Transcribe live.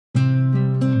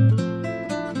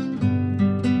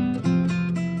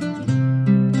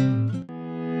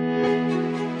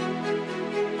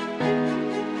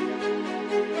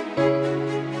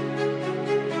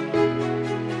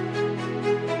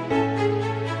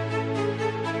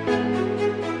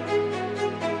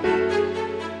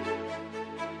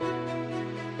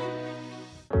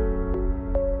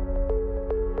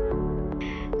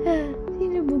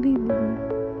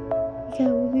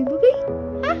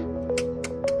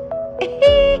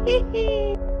Hi, baby.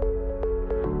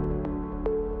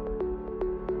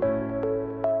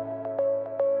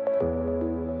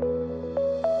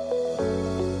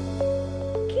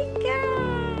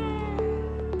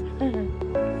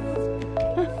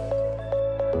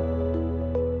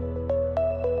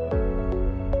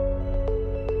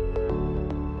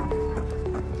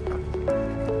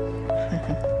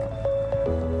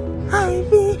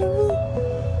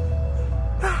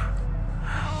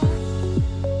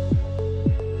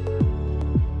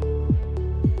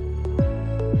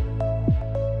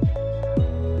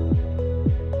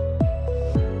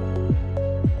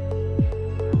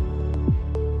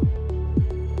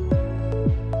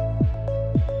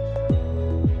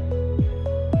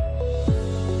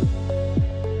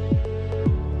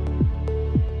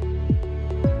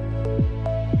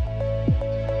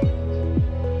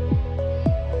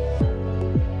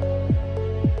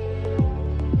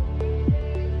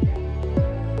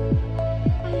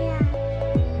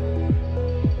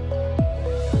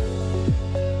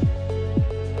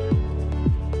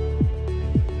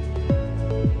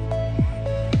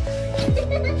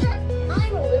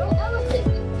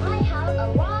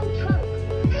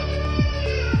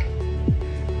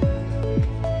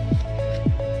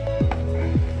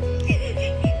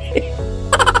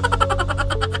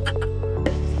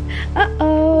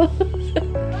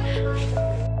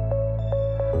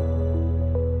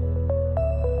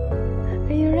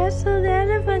 So the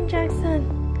elephant, Jackson.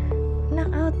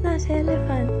 Knock-out na si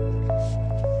elephant.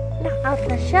 Knock-out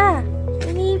na siya.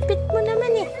 Inipit mo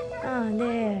naman eh. Oh,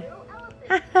 there.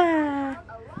 Haha.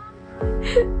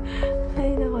 Ay,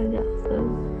 nako, Jackson.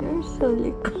 You're so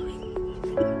likod.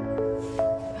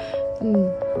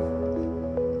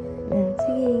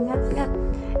 Sige, ngat-ngat.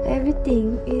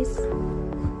 Everything is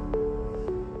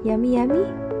yummy, yummy.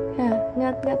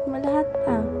 Ngat-ngat mo lahat.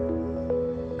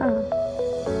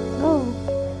 Go.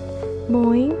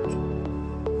 Boink.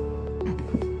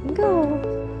 Go.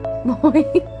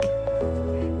 Boink.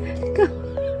 Go.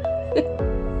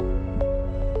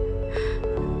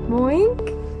 Boink.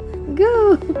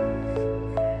 Go.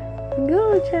 Go,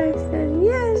 Jackson.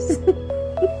 Yes.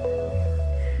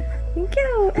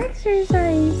 Go.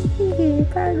 Exercise. Sige,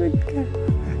 pagod ka.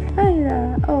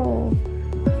 Hala. Oh.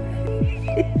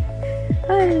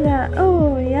 Hala.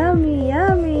 Oh, yummy,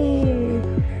 yummy.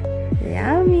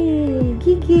 Yummy.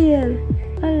 Gigil.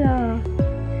 Hala.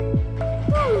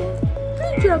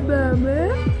 Good job,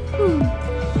 baby.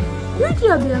 Good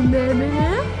job, young baby.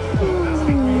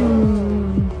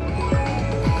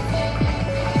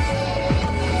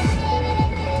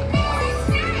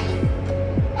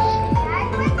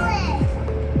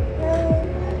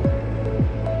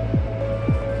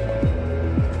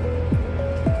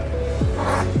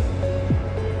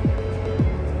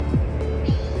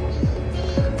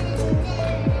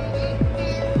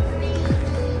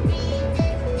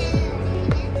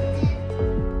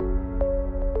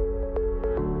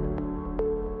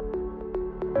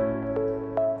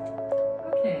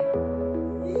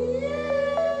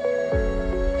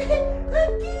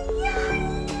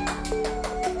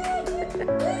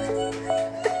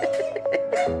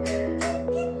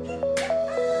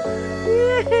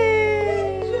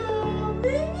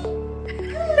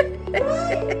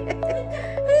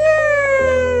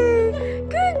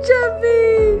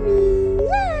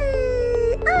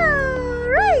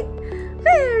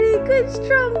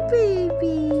 Strong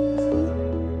baby.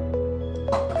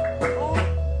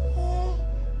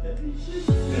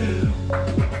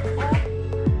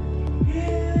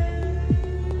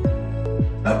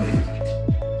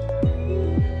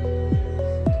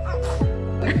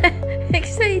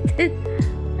 Excited.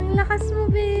 Ang lakas mo,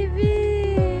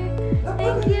 baby.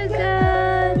 Thank you,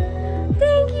 God.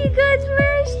 Thank you, God.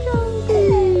 Very strong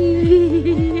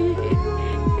baby.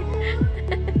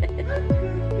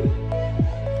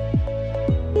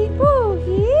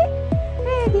 Boogie.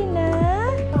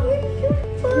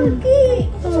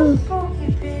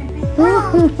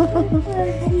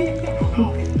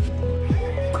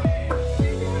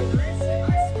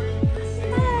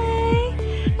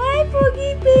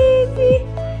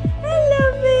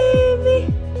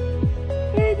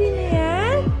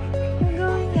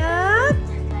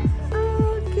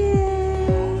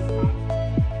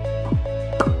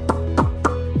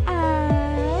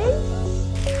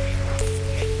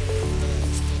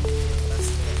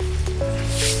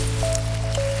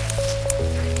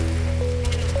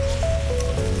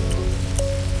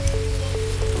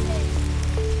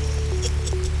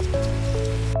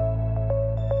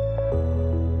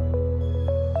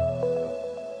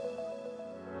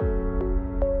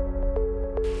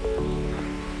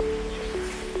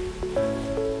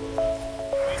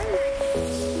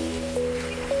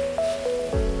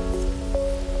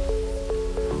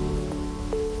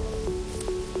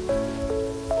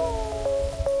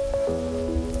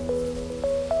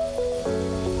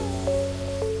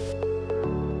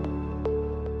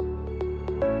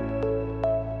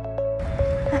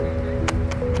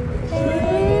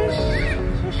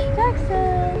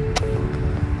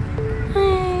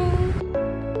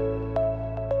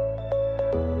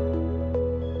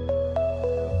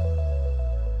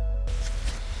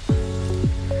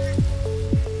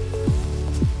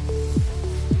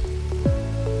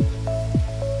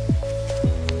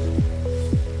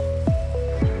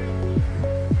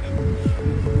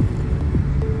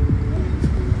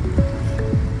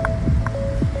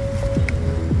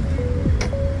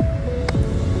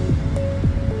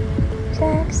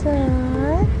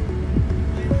 Jackson.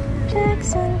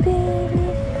 Jackson, baby.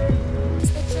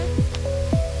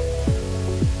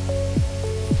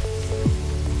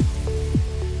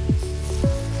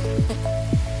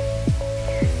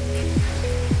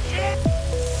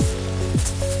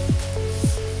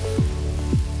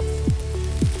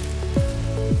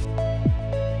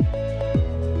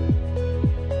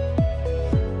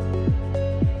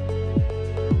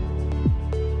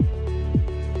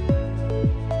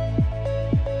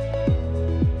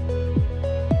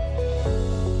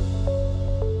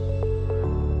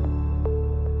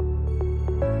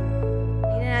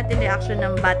 Natin reaction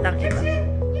ng batang iba.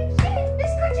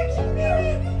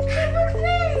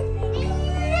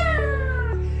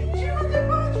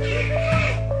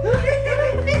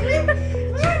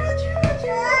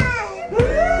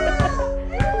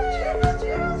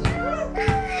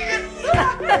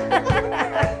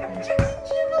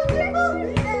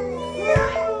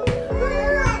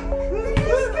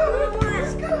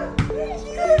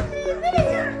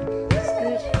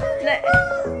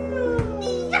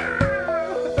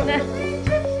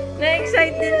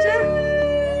 Na-excite din siya.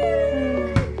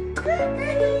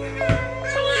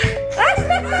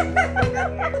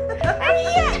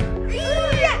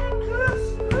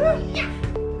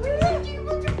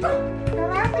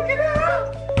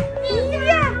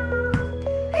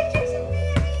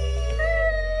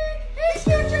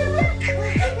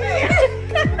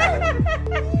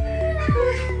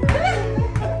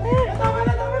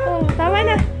 Tama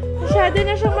na. Masyado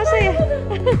na siyang masaya.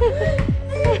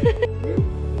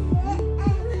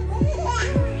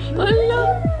 Hala!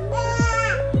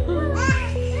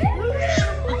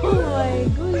 Oh my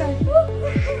goodness!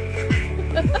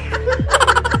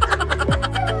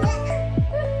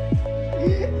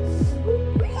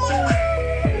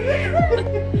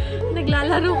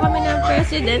 Naglalaro kami ng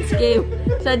President's Game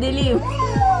sa dilim.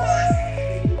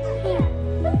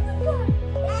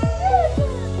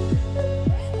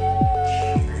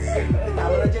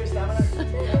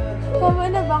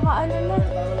 Tama na, baka ano na.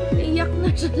 Iyak na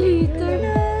siya later.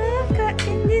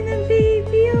 Kain din ng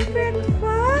baby yung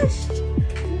breakfast.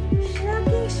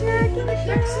 Snacking, snacking,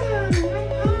 snacking.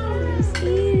 He's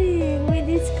eating with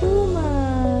his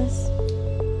kumas.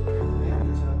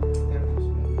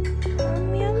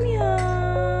 Yum,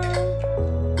 yum.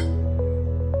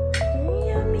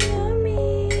 Yummy,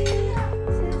 yummy.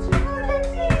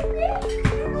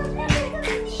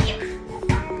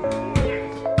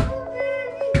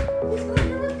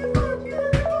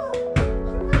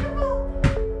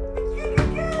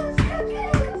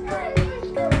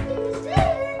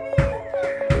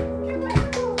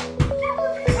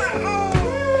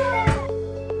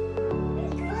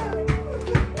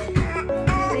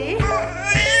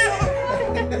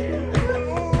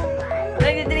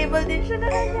 Nag-dribble din siya na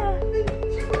kanya.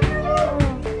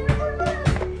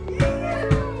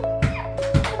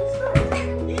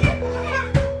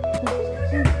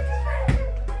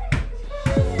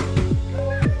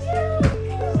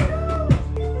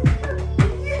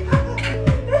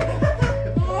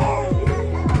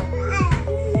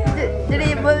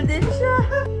 Dribble din siya.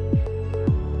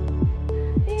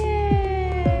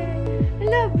 Yay!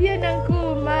 Love yan ang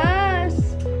kumas.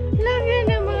 Love yan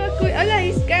ang mga kuy. Ala,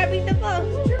 he's grabbing the ball.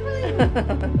 Dribble.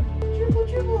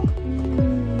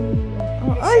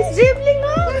 Oh, he's dribbling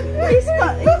off. He's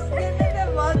getting the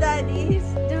ball, Daddy. He's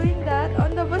doing that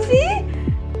on the ball. See?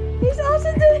 He's also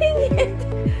doing it.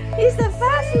 He's a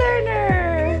fast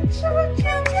learner.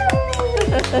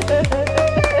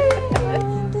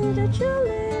 To the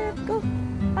tulip. Go.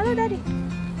 Hello, Daddy.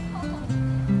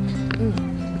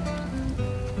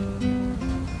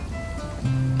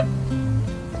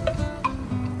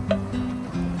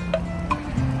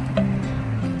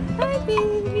 Hi,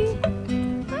 baby.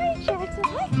 Hi, Jackson.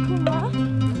 Hi, Kuma.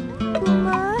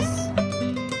 Kumas.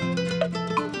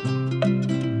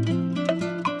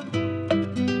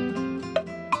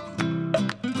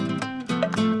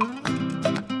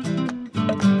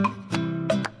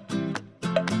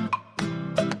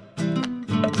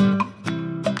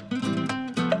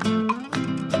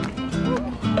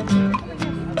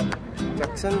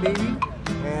 Jackson, baby,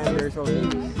 and there's all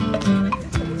babies.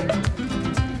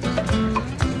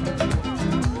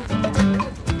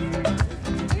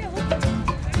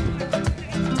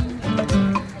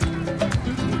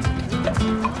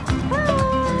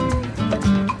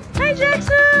 Hi,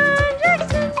 Jackson!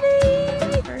 Jackson,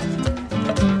 baby!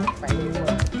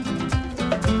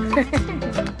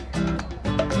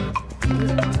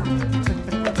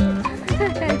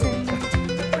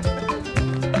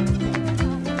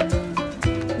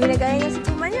 Ginagaya niya si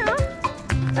Kuma niya, oh.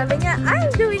 Sabi niya,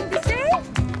 I'm doing the same.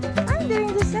 I'm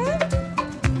doing the same.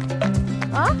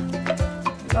 Oh?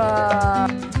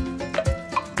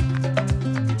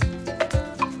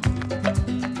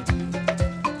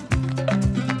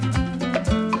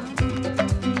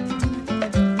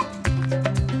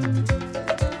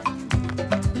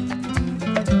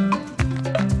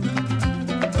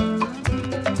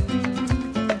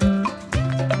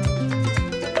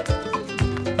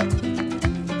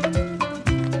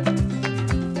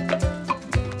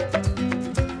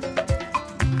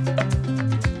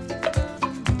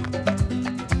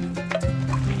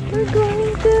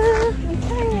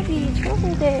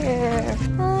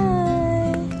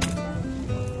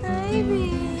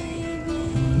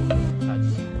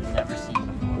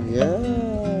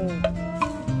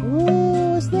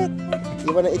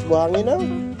 buhangin na.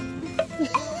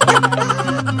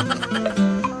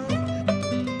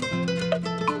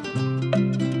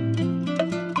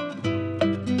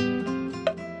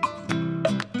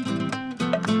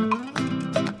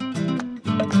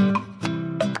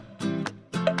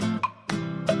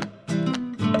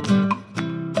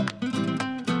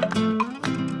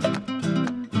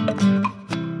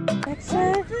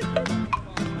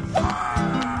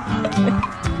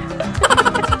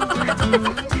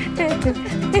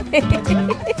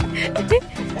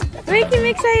 Make him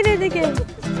excited again.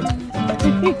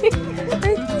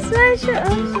 Smile siya.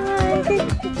 Oh, smile.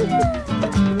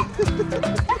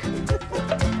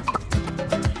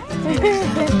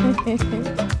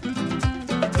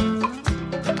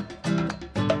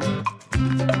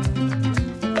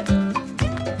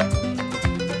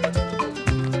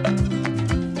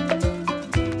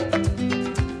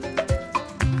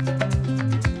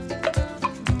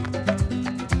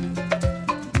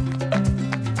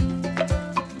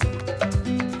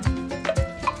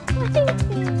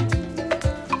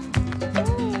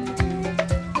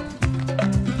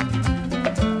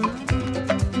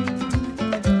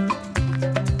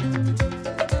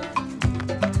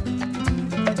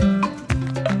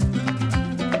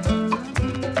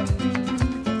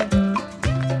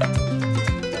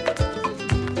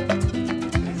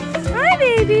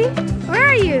 Baby,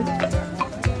 where are you?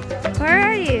 Where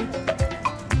are you?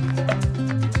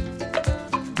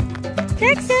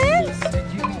 Jackson?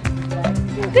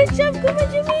 Good job,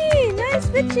 Kumajumi! Nice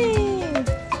pitching!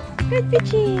 Good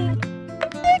pitching!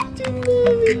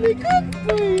 Good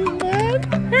boy, man!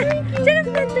 Sarap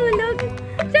na tulog!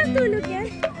 Sarap tulog yan!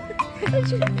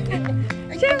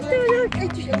 Sarap tulog!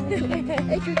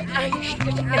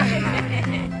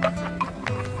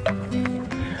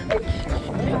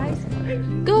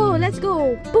 Go, let's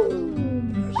go.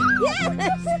 Boom. Yes.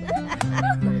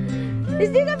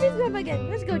 Let's do that fist bump again.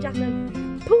 Let's go,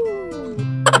 Jackson.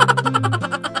 Boom.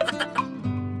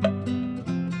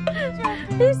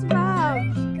 Fist bump.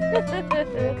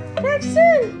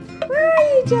 Jackson, where are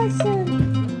you, Jackson?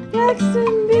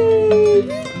 Jackson,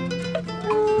 baby.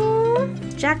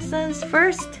 Jackson's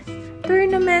first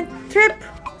tournament trip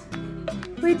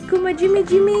with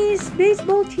Jimmy's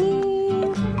baseball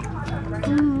team.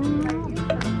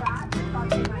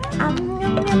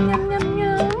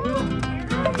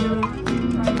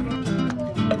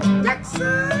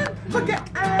 Jackson!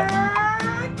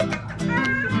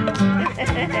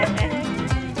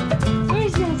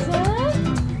 Where's Jackson?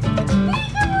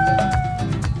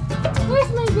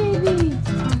 Where's my baby?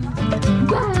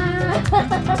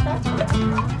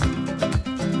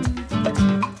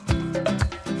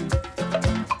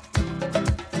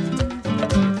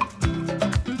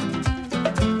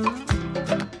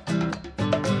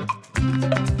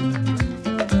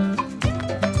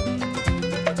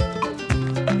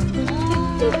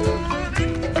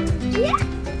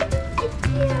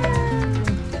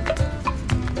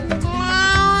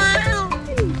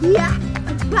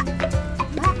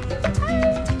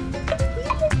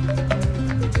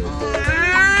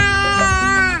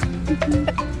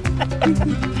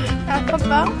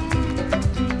 Apa?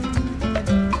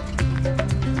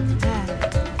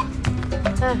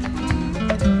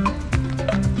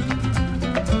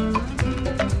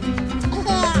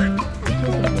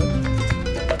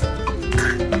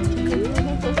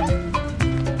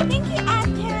 Thank you,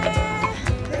 Ate.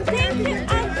 Thank you,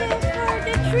 Ate, for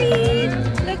the treat.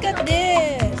 Look at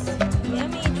this.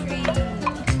 Yummy treat.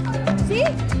 See?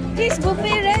 His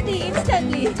buffet ready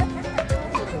instantly.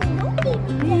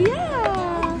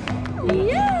 Yeah.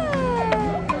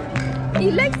 Yeah.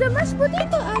 He likes the mashed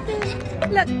potato, Ate.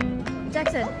 Look,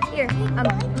 Jackson, here.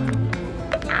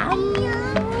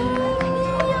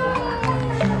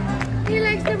 He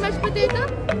likes the mashed potato.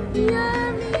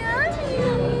 Yummy, yummy.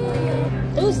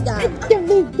 Who's that?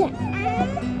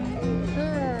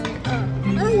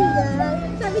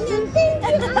 Sabi niya, thank you,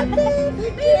 Ate.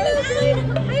 I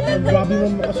love you. Grabe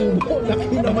naman makasubo.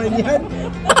 Laki naman yan.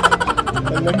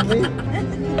 Malaki.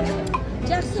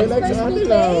 Jackson's first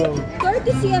buffet,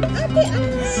 courtesy of Ate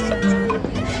Ann.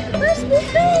 First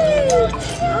buffet.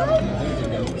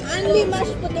 Only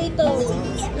mashed potato.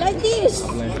 Like this.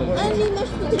 Only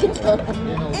mashed potato.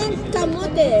 And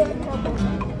kamote.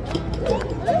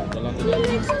 He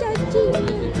likes touching.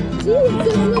 See, it's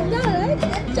so good now, right?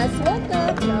 Just woke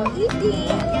up, now eating.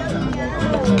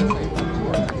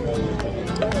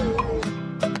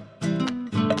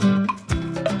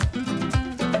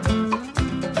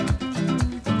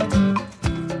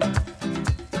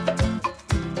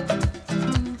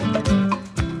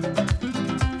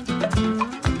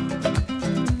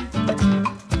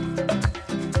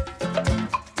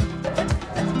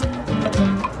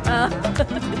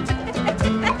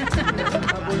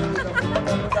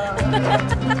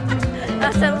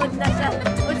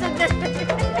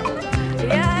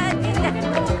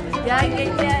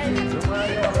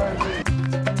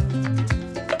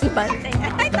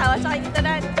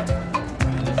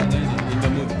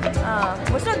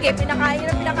 busog eh. Pinakain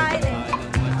na pinakain eh.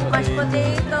 Mashed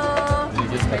potato.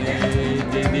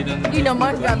 Hindi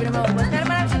naman. Grabe naman ubos. Pero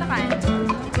marami siya nakain.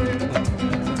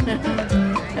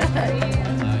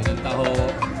 Ng taho.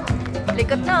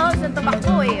 Likot na oh. Saan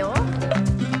tabakbo eh oh.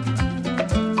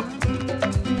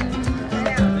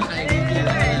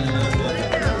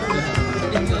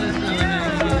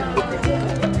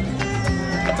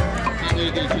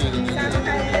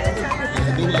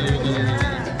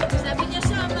 Sabi niya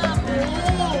sama ako.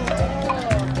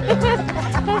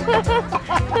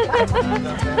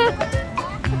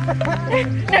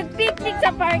 Nag-picnic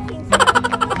sa parking.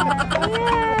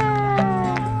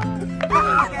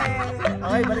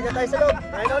 Okay, balik na tayo sa loob.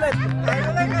 Kain ulit.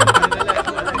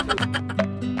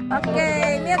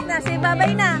 Okay, milk na. Say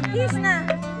bye-bye na. Kiss na.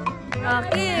 Oh,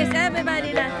 kiss.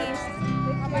 Everybody na. Kiss.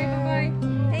 Bye-bye.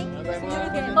 Thank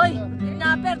you. Hoy,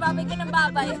 napper. Babay ka ng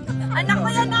babay. Anak ko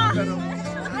yan ah.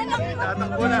 Anak ko.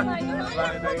 Tatakbo na.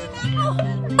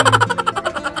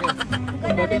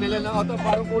 Pagdating nila ng auto,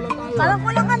 parang kulang tayo. Parang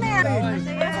kulang ka na yan.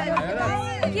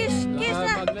 Kiss. Kiss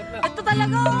na. Ito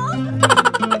talaga oh.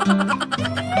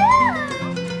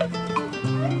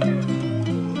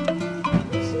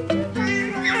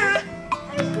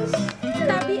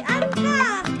 Tabian ka.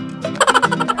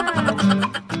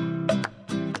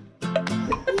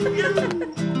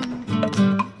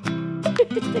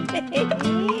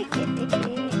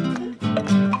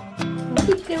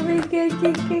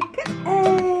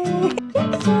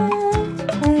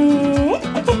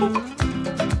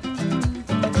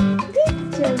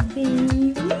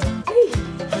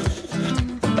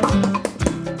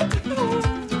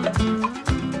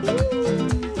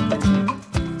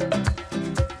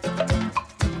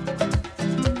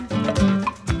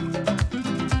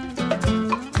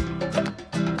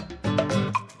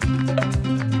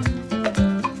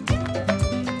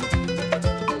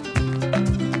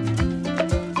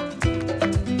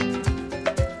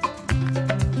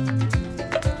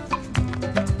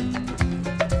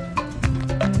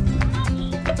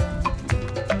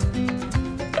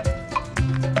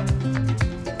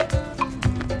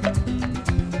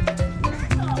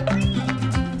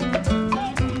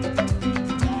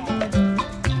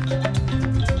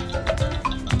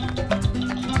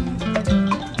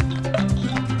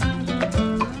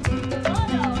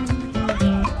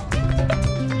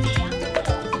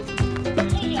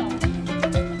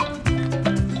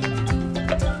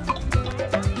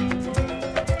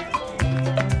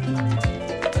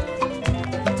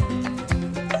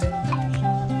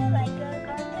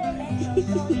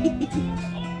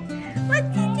 What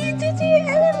did you do to your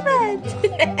elephant?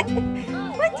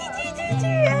 What did you do to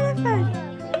your elephant?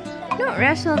 Don't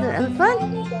wrestle the elephant.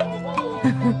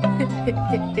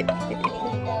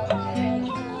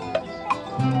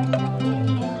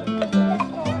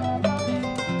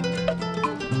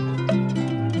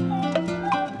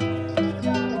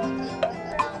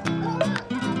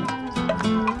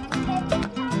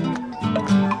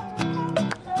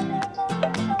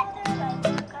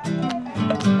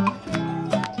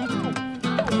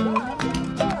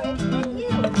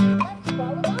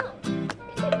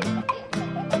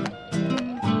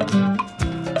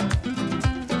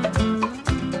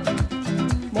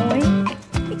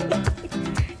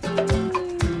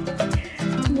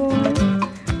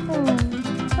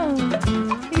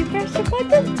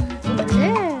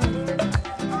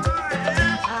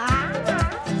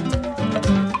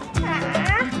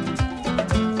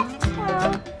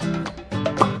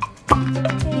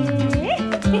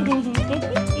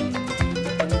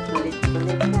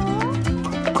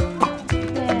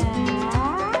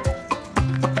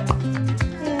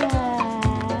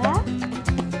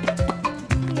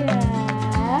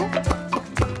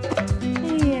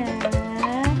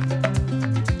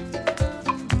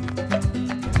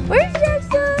 Where's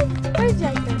Jackson? Where's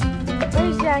Jackson?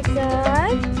 Where's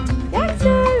Jackson?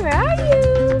 Jackson, where are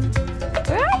you?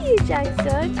 Where are you,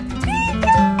 Jackson?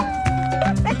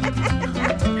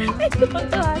 Ay,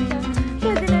 kumatuwa siya.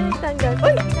 Siya din na nagtanggal.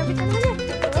 Uy, kinabit na naman niya.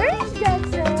 Where's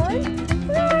Jackson?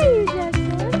 Where are you,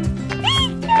 Jackson?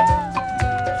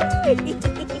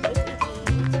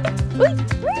 Uy,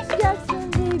 where's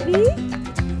Jackson, baby?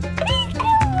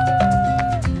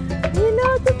 You know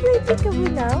how to play peekaboo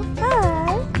now?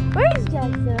 Hi. Where's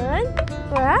Jackson?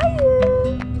 Where are you?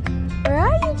 Where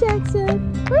are you, Jackson?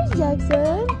 Where's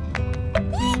Jackson?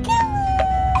 Peekaboo!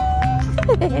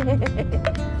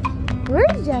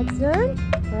 Where's Jackson?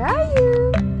 Where are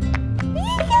you?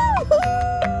 Peekaboo!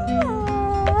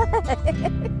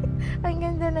 Ang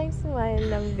ganda ng smile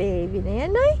ng baby na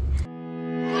yan, oy.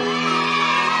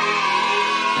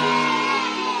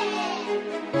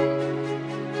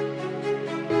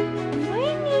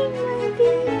 Morning, my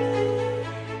baby.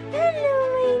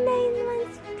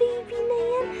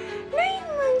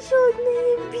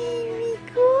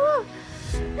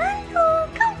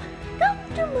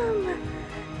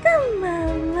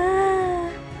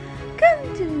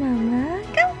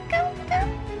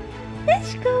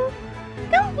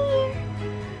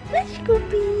 go,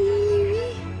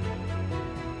 baby.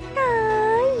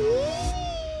 Hi.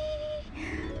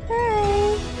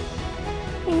 Hi.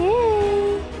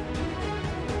 Yay.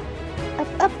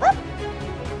 Up, up, up.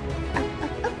 Up,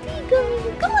 up, up. Go.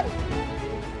 Come on.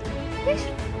 Yes.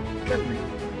 Come on.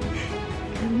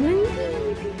 Come on,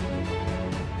 baby.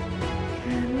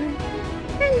 Come on.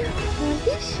 Hello. Want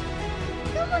this?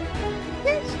 Come on.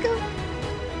 Let's go.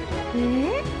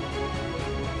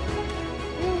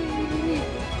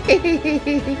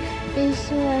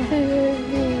 It's my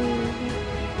baby.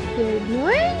 Good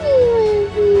morning, my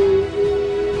baby.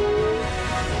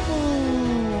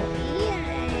 Oh,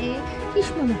 yay. Kiss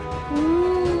mama.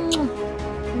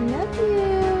 I love you.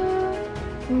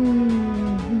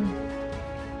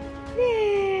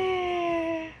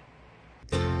 There.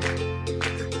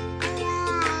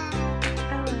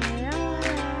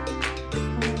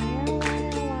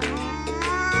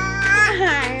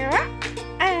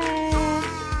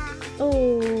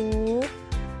 Oh,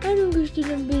 anong gusto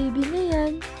ng baby na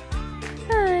yan?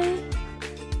 Hi.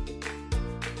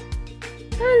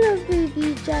 Hello,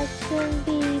 baby Jackson,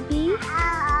 baby.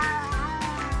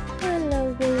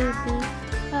 Hello, baby.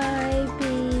 Hi,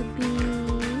 baby.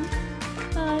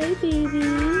 Hi, baby.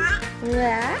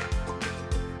 Wah?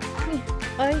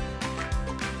 Ay.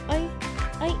 Ay.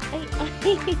 Ay, ay, ay.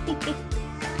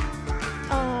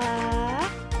 Ah.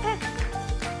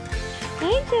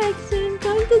 Hi, Jackson.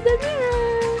 Come to the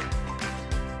mirror.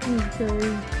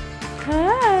 Okay.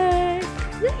 Hi.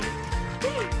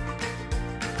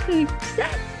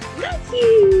 That's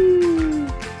you.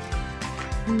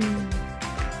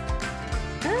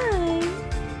 Hi.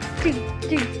 Chig,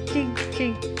 chig, chig,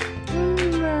 chig.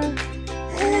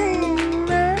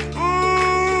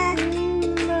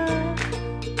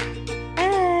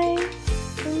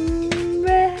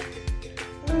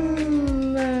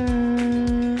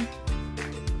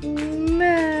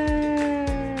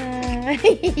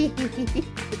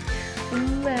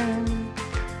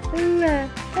 Mama,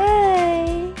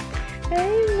 hi, hi,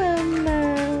 mama,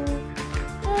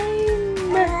 hi,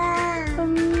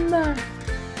 mama,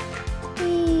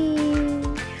 hey,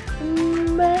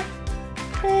 mama,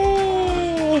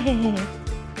 hey.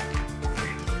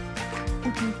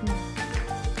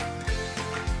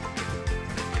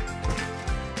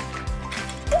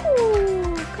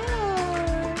 Oh,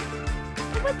 car.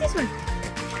 How about this one?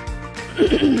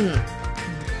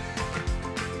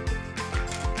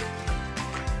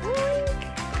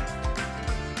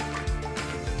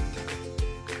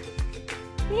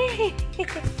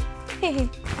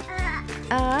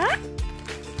 Ah.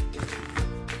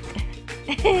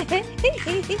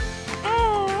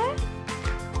 Ah.